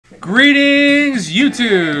Greetings,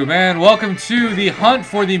 YouTube, and welcome to the hunt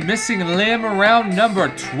for the missing limb round number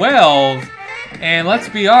 12. And let's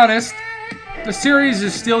be honest, the series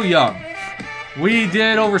is still young. We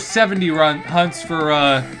did over 70 hunts for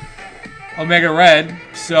Omega Red,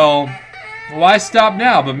 so why stop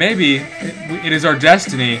now? But maybe it is our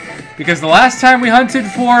destiny, because the last time we hunted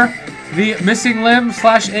for the missing limb /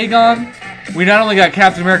 Aegon, we not only got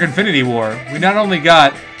Captain America Infinity War, we not only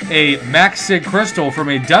got a Max Sig crystal from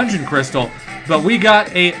a dungeon crystal, but we got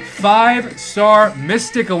a 5-star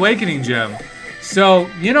Mystic Awakening gem. So,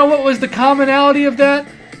 you know what was the commonality of that?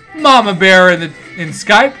 Mama Bear in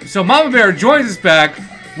Skype. So Mama Bear joins us back.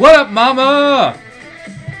 What up, Mama?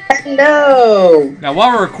 Hello. Now,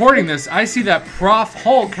 while we're recording this, I see that Prof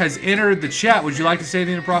Hulk has entered the chat. Would you like to say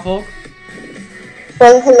anything to Prof Hulk?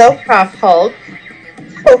 Well, hello, Prof Hulk.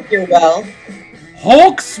 Hope you're well.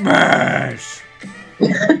 Hulk smash!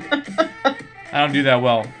 I don't do that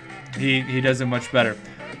well. He does it much better.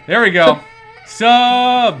 There we go.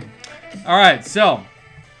 Sub! Alright, so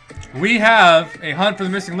we have a hunt for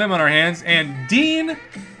the missing limb on our hands, and Dean,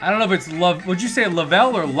 I don't know if it's would you say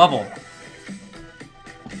Lavelle or Lovell?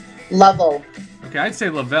 Lovell. Okay, I'd say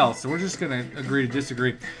Lavelle, so we're just gonna agree to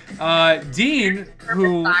disagree. Dean,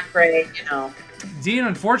 who not great, you know. Dean,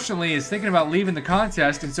 unfortunately, is thinking about leaving the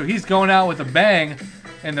contest, and so he's going out with a bang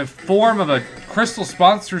in the form of a crystal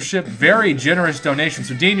sponsorship, very generous donation.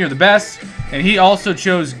 So, Dean, you're the best, and he also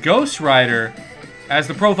chose Ghost Rider as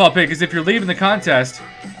the profile pick, because if you're leaving the contest,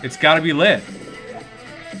 it's got to be lit.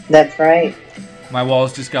 That's right. My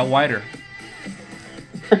walls just got wider.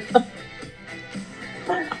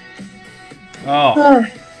 Oh.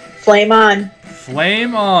 Flame on.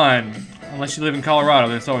 Flame on. Unless you live in Colorado,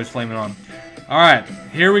 then it's always flaming on. Alright,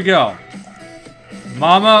 here we go.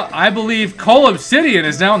 Mama, I believe Coal Obsidian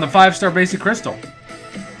is now in the 5-star basic crystal.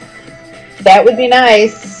 That would be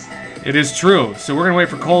nice. It is true. So we're going to wait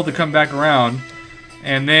for Coal to come back around.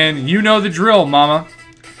 And then you know the drill, Mama.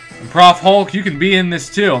 And Prof Hulk, you can be in this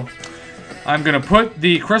too. I'm going to put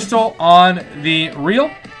the crystal on the reel.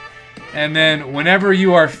 And then whenever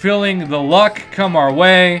you are feeling the luck come our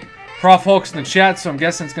way, Prof Hulk's in the chat, so I'm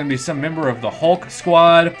guessing it's going to be some member of the Hulk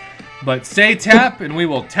squad. But say tap, and we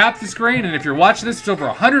will tap the screen. And if you're watching this, there's over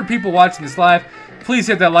 100 people watching this live. Please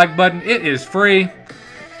hit that like button. It is free.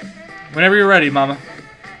 Whenever you're ready, Mama.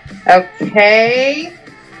 Okay.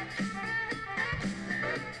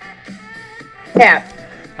 Tap.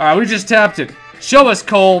 All right, we just tapped it. Show us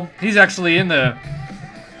Cole. He's actually in the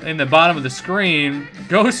bottom of the screen.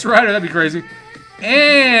 Ghost Rider, that'd be crazy.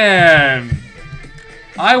 And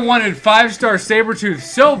I wanted 5-star Sabretooth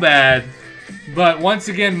so bad. But once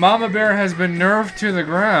again, Mama Bear has been nerfed to the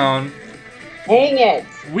ground. Dang it.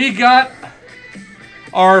 We got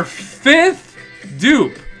our 5th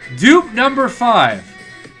dupe. Dupe number 5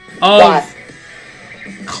 of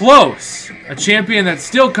Close. A champion that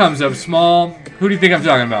still comes up small. Who do you think I'm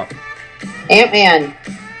talking about? Ant-Man.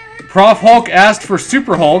 Prof Hulk asked for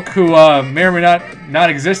Super Hulk, who may or may not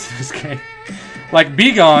exist in this game. Like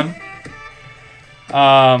Begone.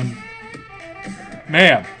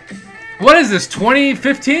 Man. What is this,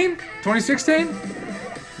 2015? 2016?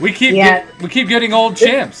 We keep getting old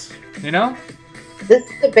champs, you know? This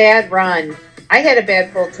is a bad run. I had a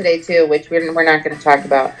bad pull today, too, which we're not going to talk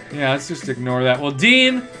about. Yeah, let's just ignore that. Well,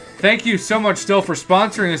 Dean, thank you so much still for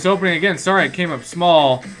sponsoring this opening. Again, sorry it came up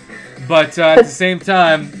small, but at the same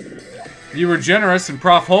time, you were generous, and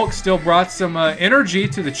Prof Hulk still brought some energy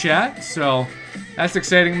to the chat, so that's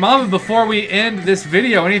exciting. Mama, before we end this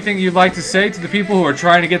video, anything you'd like to say to the people who are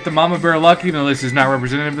trying to get the Mama Bear luck, even though this is not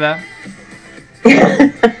representative of that?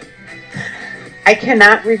 I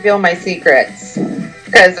cannot reveal my secrets,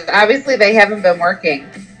 because obviously they haven't been working.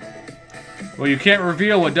 Well, you can't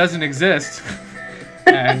reveal what doesn't exist,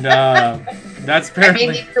 and that's apparently...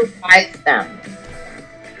 I need to revise them.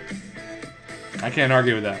 I can't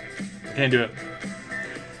argue with that. I can't do it.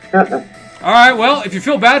 Uh-uh. Alright, well, if you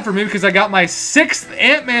feel bad for me because I got my 6th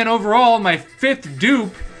Ant-Man overall and my 5th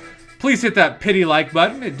dupe, please hit that pity like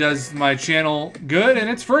button. It does my channel good, and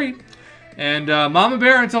it's free. And Mama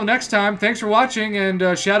Bear, until next time, thanks for watching, and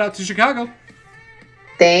shout out to Chicago.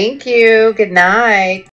 Thank you. Good night.